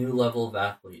see a new level of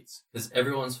athletes because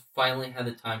everyone's finally had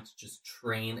the time to just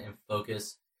train and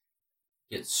focus,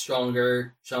 get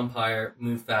stronger, jump higher,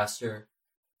 move faster.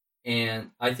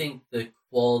 And I think the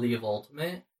quality of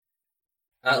Ultimate,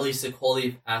 at least the quality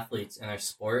of athletes in our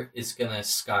sport, is going to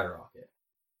skyrocket.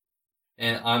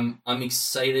 And I'm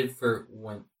excited for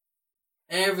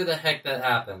whenever the heck that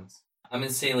happens. I'm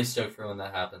insanely stoked for when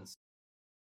that happens.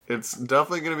 It's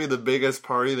definitely going to be the biggest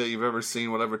party that you've ever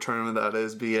seen, whatever tournament that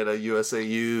is, be it a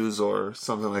USAUs or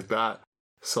something like that.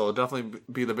 So it'll definitely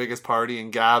be the biggest party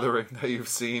and gathering that you've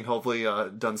seen, hopefully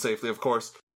done safely, of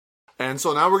course. And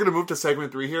so now we're going to move to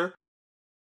segment 3 here.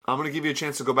 I'm going to give you a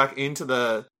chance to go back into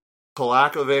the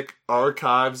Kolakovic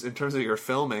archives in terms of your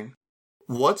filming.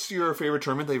 What's your favorite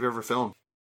tournament that you've ever filmed?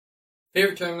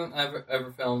 Favorite tournament I've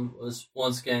ever filmed was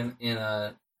once again in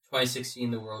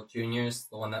 2016, the World Juniors,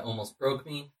 the one that almost broke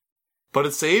me. But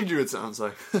it saved you, it sounds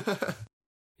like.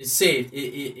 It saved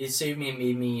me and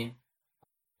made me.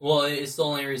 Well, it's the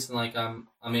only reason like I'm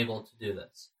able to do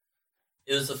this.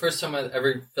 It was the first time I'd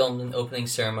ever filmed in opening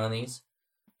ceremonies.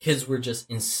 Kids were just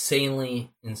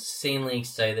insanely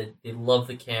excited. They loved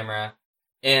the camera,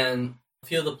 and a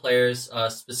few of the players,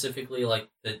 specifically like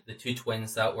the 2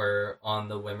 twins that were on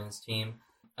the women's team,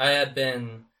 I had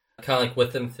been kind of like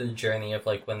with them through the journey of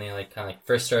like when they like kind of like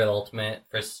first started Ultimate,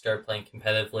 first started playing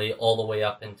competitively, all the way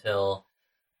up until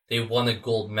they won a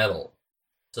gold medal.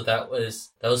 So that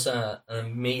was an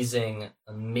amazing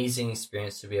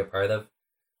experience to be a part of.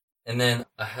 And then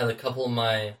I had a couple of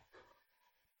my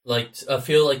I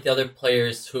feel like the other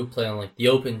players who play on like the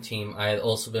open team, I had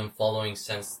also been following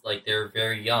since like they were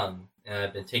very young, and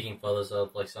I've been taking photos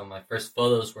of like some of my first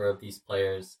photos were of these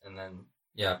players, and then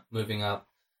moving up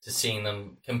to seeing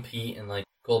them compete in like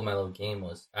gold medal game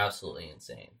was absolutely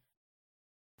insane.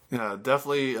 Yeah,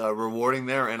 definitely rewarding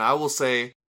there. And I will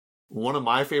say one of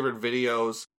my favorite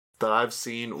videos that I've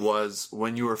seen was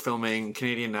when you were filming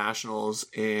Canadian Nationals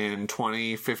in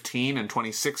 2015 and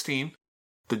 2016.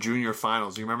 the junior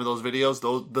finals. You remember those videos?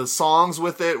 The songs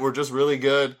with it were just really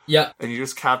good. Yeah. And you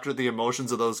just captured the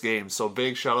emotions of those games. So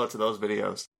big shout out to those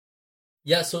videos.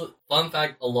 Yeah, so fun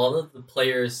fact, a lot of the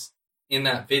players in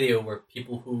that video were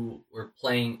people who were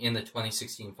playing in the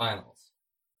 2016 finals.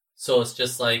 So it's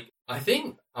just like, I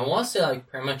want to say like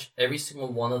pretty much every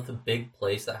single one of the big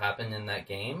plays that happened in that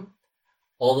game,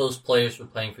 all those players were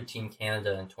playing for Team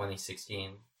Canada in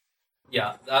 2016.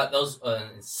 Yeah, that was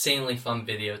an insanely fun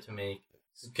video to make.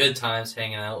 It's good times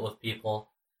hanging out with people,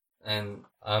 and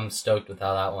I'm stoked with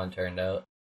how that one turned out.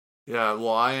 Yeah,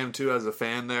 well, I am too as a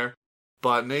fan there.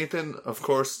 But Nathan, of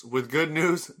course, with good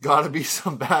news, gotta be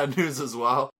some bad news as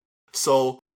well.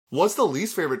 So, what's the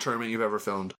least favorite tournament you've ever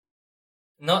filmed?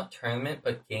 Not tournament,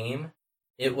 but game.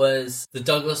 It was the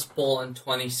Douglas Bowl in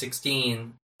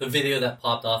 2016, the video that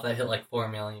popped off that hit like 4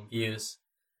 million views.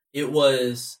 It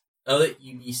was out at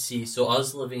UBC, so I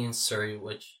was living in Surrey,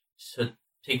 which to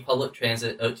take public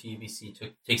transit out to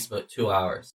UBC takes about 2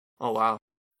 hours. Oh, wow.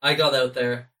 I got out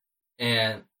there,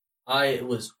 and I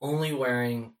was only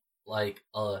wearing like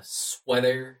a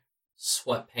sweater,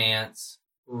 sweatpants,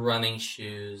 running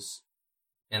shoes,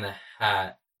 and a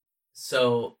hat.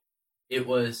 So it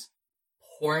was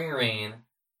pouring rain.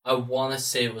 I want to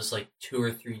say it was like 2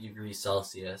 or 3 degrees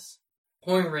Celsius.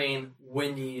 Pouring rain,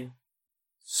 windy,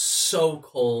 so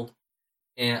cold,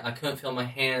 and I couldn't feel my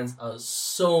hands. I was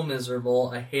so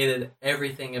miserable. I hated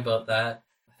everything about that.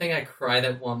 I think I cried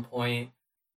at one point,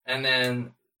 and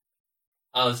then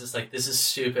I was just like, this is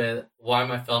stupid. Why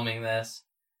am I filming this?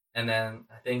 And then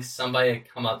I think somebody had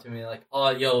come up to me like, oh,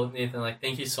 yo, Nathan, like,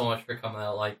 thank you so much for coming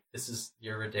out. Like,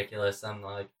 you're ridiculous. I'm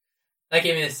like, that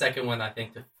gave me a second one, I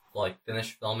think, to, like,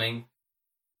 finish filming.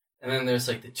 And then there's,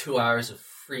 like, the 2 hours of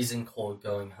freezing cold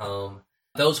going home.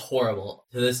 That was horrible.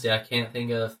 To this day, I can't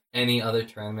think of any other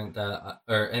tournament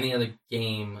or any other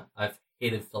game I've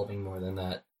hated filming more than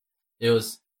that. It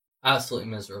was absolutely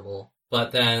miserable.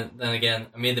 But then again,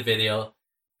 I made the video,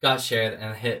 got shared,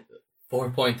 and hit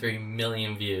 4.3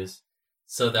 million views.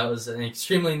 So that was an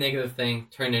extremely negative thing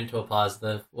turned into a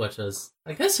positive, which was,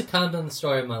 I guess, it kind of been the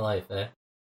story of my life, eh?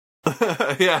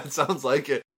 Yeah, it sounds like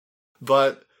it.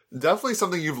 But definitely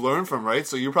something you've learned from, right?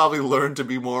 So you probably learned to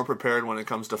be more prepared when it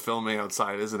comes to filming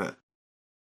outside, isn't it?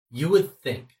 You would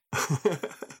think.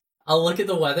 I'll look at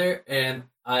the weather, and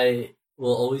I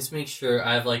will always make sure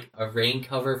I have, like, a rain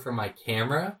cover for my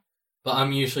camera. But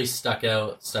I'm usually stuck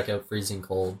out freezing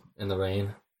cold in the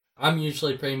rain. I'm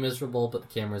usually pretty miserable, but the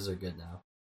cameras are good now.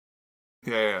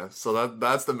 Yeah. So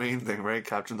that's the main thing, right?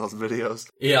 Capturing those videos.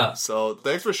 Yeah. So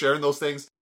thanks for sharing those things.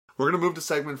 We're going to move to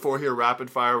segment 4 here,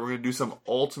 rapid fire. We're going to do some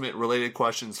ultimate related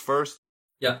questions first.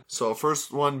 Yeah. So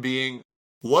first one being,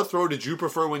 what throw did you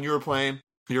prefer when you were playing?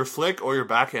 Your flick or your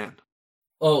backhand?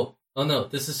 Oh no,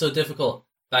 this is so difficult.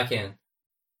 Backhand.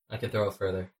 I can throw it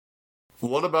further.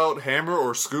 What about hammer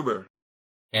or scuba?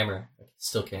 Hammer. I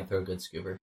still can't throw a good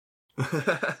scuba.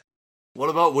 What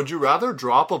about, would you rather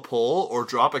drop a pole or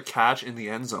drop a catch in the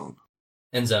end zone?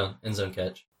 End zone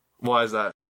catch. Why is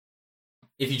that?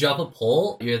 If you drop a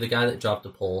pole, you're the guy that dropped a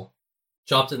pole.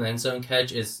 Dropped an end zone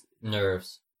catch is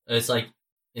nerves.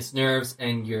 It's nerves,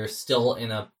 and you're still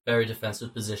in a better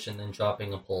defensive position than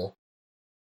dropping a pole.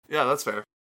 Yeah, that's fair.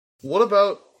 What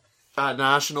about at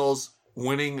Nationals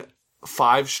winning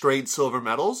 5 straight silver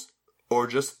medals or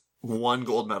just 1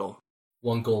 gold medal?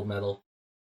 1 gold medal.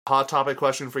 Hot topic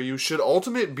question for you. Should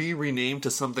Ultimate be renamed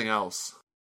to something else?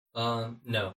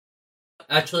 No.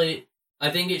 Actually,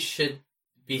 I think it should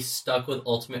be stuck with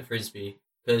Ultimate Frisbee,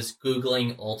 because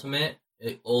Googling Ultimate,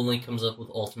 it only comes up with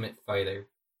Ultimate Fighter.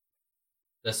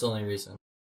 That's the only reason.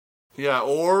 Yeah,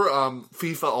 or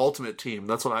FIFA Ultimate Team.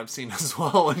 That's what I've seen as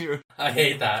well. When you're... I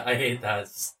hate that.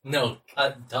 No,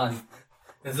 cut, done.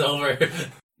 It's over.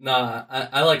 Nah,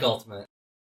 I like Ultimate.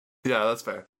 Yeah, that's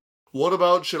fair. What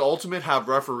about, should Ultimate have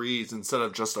referees instead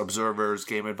of just observers,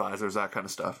 game advisors, that kind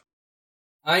of stuff?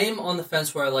 I am on the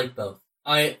fence where I like both.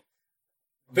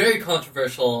 Very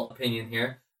controversial opinion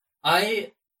here.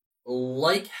 I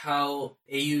like how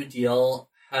AUDL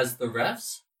has the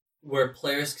refs, where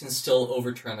players can still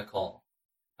overturn a call.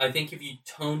 I think if you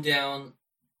tone down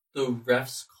the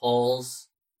refs' calls,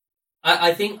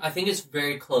 I think it's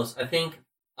very close. I think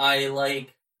I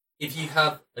like if you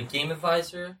have a game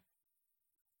advisor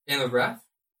and a ref.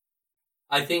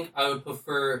 I think I would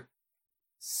prefer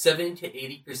 70 to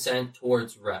 80%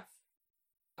 towards ref.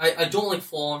 I don't like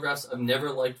full-on refs. I've never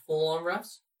liked full-on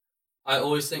refs. I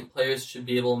always think players should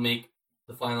be able to make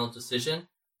the final decision.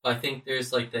 But I think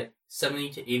there's like the 70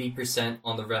 to 80%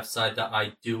 on the ref side that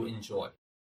I do enjoy.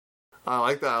 I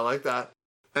like that.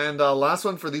 And last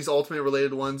one for these Ultimate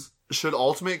related ones. Should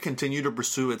Ultimate continue to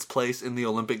pursue its place in the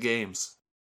Olympic Games?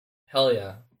 Hell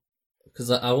yeah. Because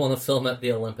I want to film at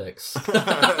the Olympics.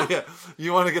 Yeah,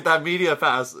 you want to get that media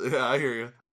pass. Yeah, I hear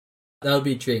you. That would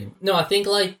be a dream. No, I think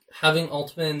like having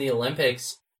Ultimate in the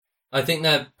Olympics, I think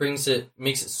that makes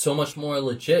it so much more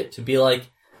legit to be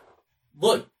like,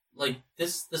 look, like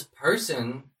this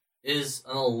person is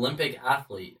an Olympic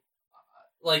athlete.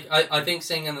 Like I think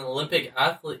saying an Olympic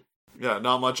athlete. Yeah,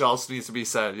 not much else needs to be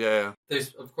said. Yeah.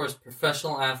 There's of course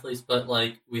professional athletes, but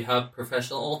like we have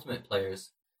professional Ultimate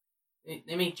players.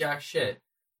 They make jack shit.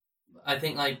 I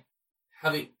think like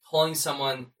calling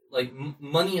someone like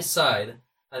money aside,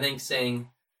 I think saying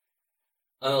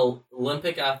an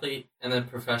Olympic athlete and a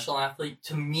professional athlete,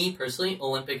 to me personally,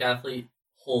 Olympic athlete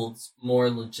holds more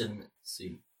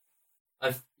legitimacy.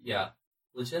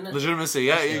 Legitimacy.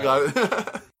 Yeah, you got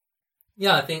it.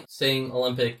 Yeah, I think saying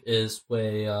Olympic is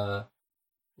way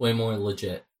more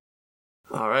legit.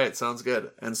 All right, sounds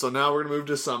good. And so now we're gonna move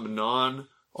to some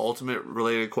non-Ultimate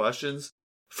related questions.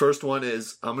 First one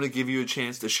is, I'm gonna give you a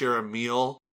chance to share a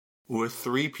meal with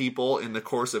 3 people in the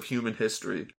course of human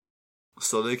history.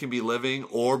 So they can be living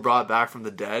or brought back from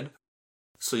the dead.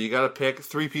 So you gotta pick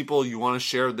 3 people you want to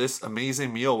share this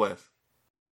amazing meal with.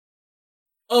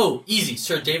 Oh, easy.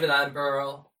 Sir David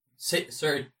Attenborough.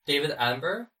 Sir David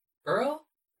Attenborough?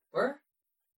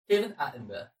 David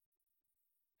Attenborough.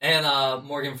 And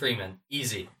Morgan Freeman.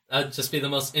 Easy. That'd just be the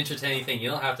most entertaining thing. You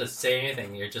don't have to say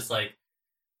anything. You're just like,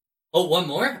 oh, one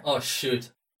more? Oh,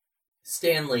 shoot.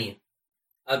 Stan Lee.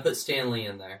 I'd put Stan Lee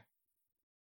in there.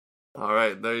 All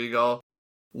right, there you go.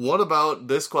 What about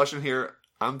this question here?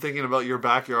 I'm thinking about your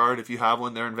backyard, if you have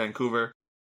one there in Vancouver.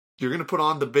 You're going to put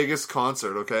on the biggest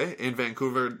concert, okay, in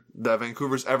Vancouver that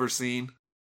Vancouver's ever seen.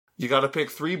 You got to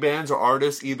pick 3 bands or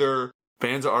artists, either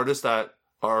bands or artists that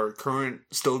are current,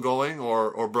 still going,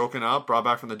 or broken up, brought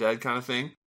back from the dead kind of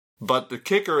thing. But the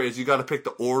kicker is you got to pick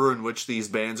the order in which these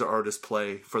bands or artists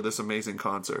play for this amazing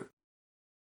concert.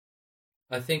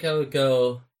 I think I would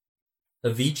go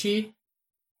Avicii,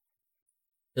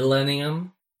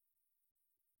 Illenium,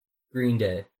 Green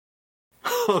Day.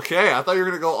 Okay, I thought you were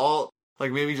going to go all,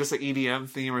 like maybe just an EDM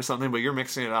theme or something, but you're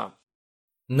mixing it up.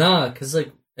 Nah, because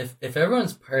like, if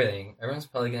everyone's partying, everyone's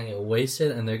probably going to get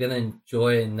wasted and they're going to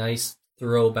enjoy a nice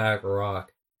throwback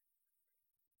rock.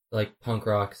 Like punk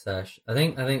rock sesh. I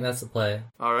think that's the play.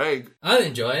 All right. I'd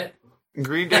enjoy it.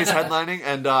 Green Day's headlining,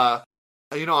 and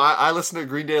I listened to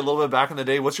Green Day a little bit back in the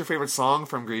day. What's your favorite song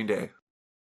from Green Day?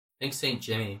 I think St.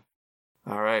 Jimmy.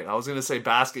 All right, I was gonna say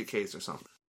Basket Case or something.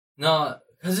 No,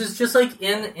 because it's just like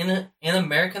in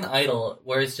American Idol,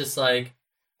 where it's just like,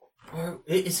 or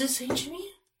is it St. Jimmy?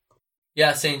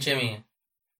 Yeah, St. Jimmy.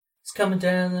 It's coming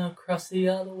down across the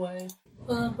other way.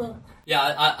 Blah, blah. Yeah,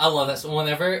 I love that. So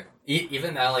whenever,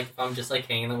 even now, like if I'm just like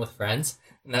hanging out with friends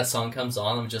and that song comes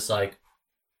on, I'm just like,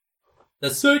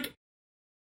 that's sick.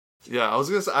 Yeah, I was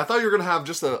gonna say, I thought you were gonna have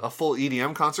just a full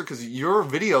EDM concert, because your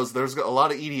videos, there's a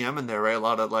lot of EDM in there, right? A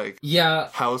lot of like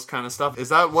house kind of stuff. Is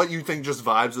that what you think just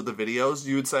vibes with the videos,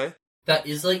 you would say? That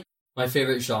is like my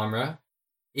favorite genre.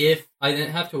 If I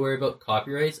didn't have to worry about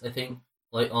copyrights, I think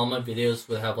like all my videos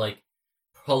would have like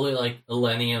probably like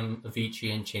Illenium,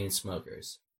 Avicii, and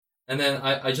Chainsmokers. And then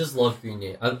I just love Green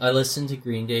Day. I listened to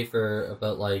Green Day for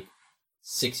about like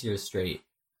 6 years straight,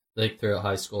 like throughout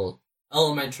high school,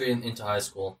 elementary and into high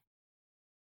school.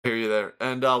 Hear you there.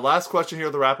 And last question here,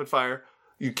 the rapid fire.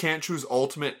 You can't choose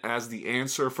Ultimate as the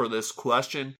answer for this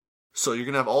question. So you're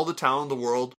going to have all the talent in the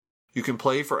world. You can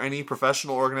play for any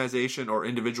professional organization or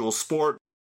individual sport.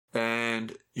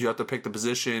 And you have to pick the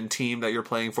position, team that you're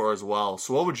playing for as well.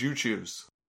 So what would you choose?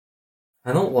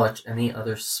 I don't watch any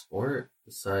other sport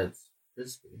besides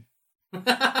Frisbee.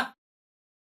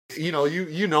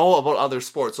 You know about other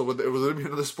sports. So would there be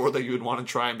another sport that you would want to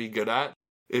try and be good at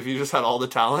if you just had all the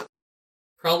talent?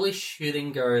 Probably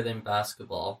shooting guard in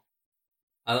basketball.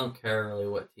 I don't care really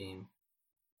what team.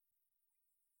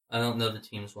 I don't know the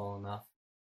teams well enough.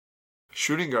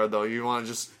 Shooting guard, though, you want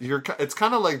to it's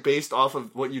kind of like based off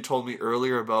of what you told me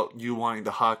earlier about you wanting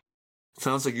the huck. It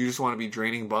sounds like you just want to be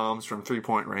draining bombs from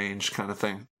 3-point range kind of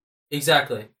thing.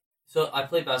 Exactly. So I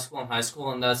played basketball in high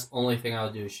school, and that's the only thing I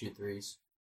would do is shoot threes.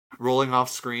 Rolling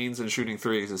off screens and shooting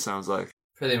threes, it sounds like.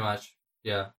 Pretty much,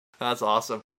 yeah. That's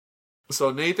awesome.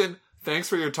 So, Nathan, thanks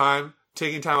for your time,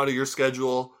 taking time out of your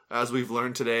schedule, as we've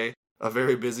learned today. A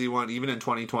very busy one, even in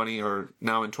 2020 or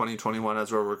now in 2021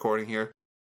 as we're recording here.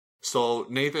 So,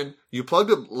 Nathan, you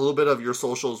plugged a little bit of your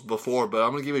socials before, but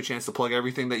I'm going to give you a chance to plug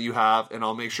everything that you have, and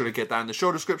I'll make sure to get that in the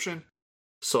show description.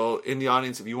 So, in the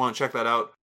audience, if you want to check that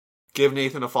out, give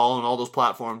Nathan a follow on all those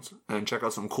platforms and check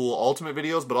out some cool Ultimate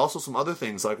videos, but also some other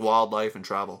things like wildlife and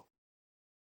travel.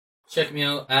 Check me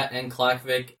out at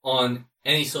nklakovic on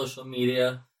any social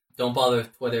media. Don't bother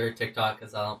with Twitter or TikTok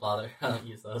because I don't bother. I don't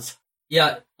use those.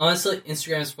 Yeah, honestly,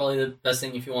 Instagram is probably the best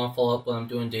thing if you want to follow up what I'm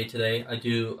doing day to day. I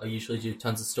usually do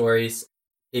tons of stories.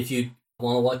 If you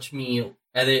want to watch me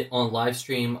edit on live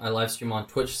stream, I live stream on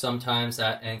Twitch sometimes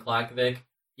at Anklakovic.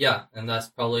 Yeah, and that's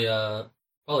probably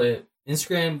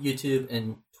Instagram, YouTube,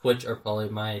 and Twitch are probably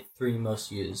my 3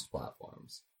 most used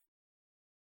platforms.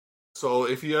 So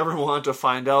if you ever want to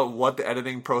find out what the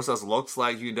editing process looks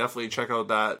like, you can definitely check out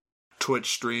that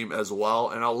Twitch stream as well.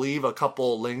 And I'll leave a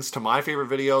couple links to my favorite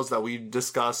videos that we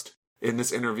discussed in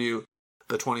this interview.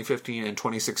 The 2015 and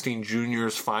 2016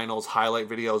 juniors finals highlight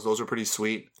videos. Those are pretty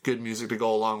sweet. Good music to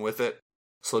go along with it.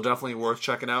 So definitely worth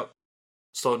checking out.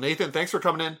 So Nathan, thanks for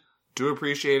coming in. Do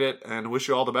appreciate it and wish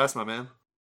you all the best, my man.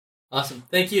 Awesome.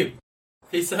 Thank you.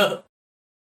 Peace out.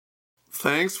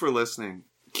 Thanks for listening.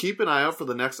 Keep an eye out for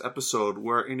the next episode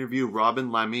where I interview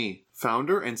Robin Lamy,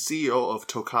 founder and CEO of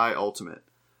Tokai Ultimate.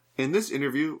 In this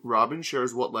interview, Robin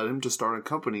shares what led him to start a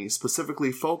company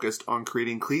specifically focused on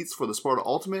creating cleats for the sport of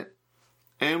Ultimate,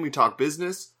 and we talk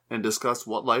business and discuss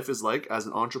what life is like as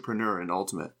an entrepreneur in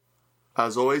Ultimate.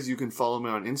 As always, you can follow me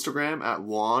on Instagram at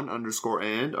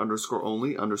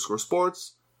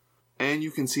Juan_and_only_sports, and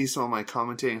you can see some of my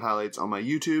commentating highlights on my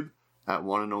YouTube at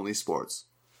One and Only Sports.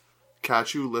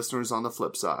 Catch you listeners on the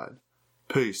flip side.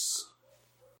 Peace.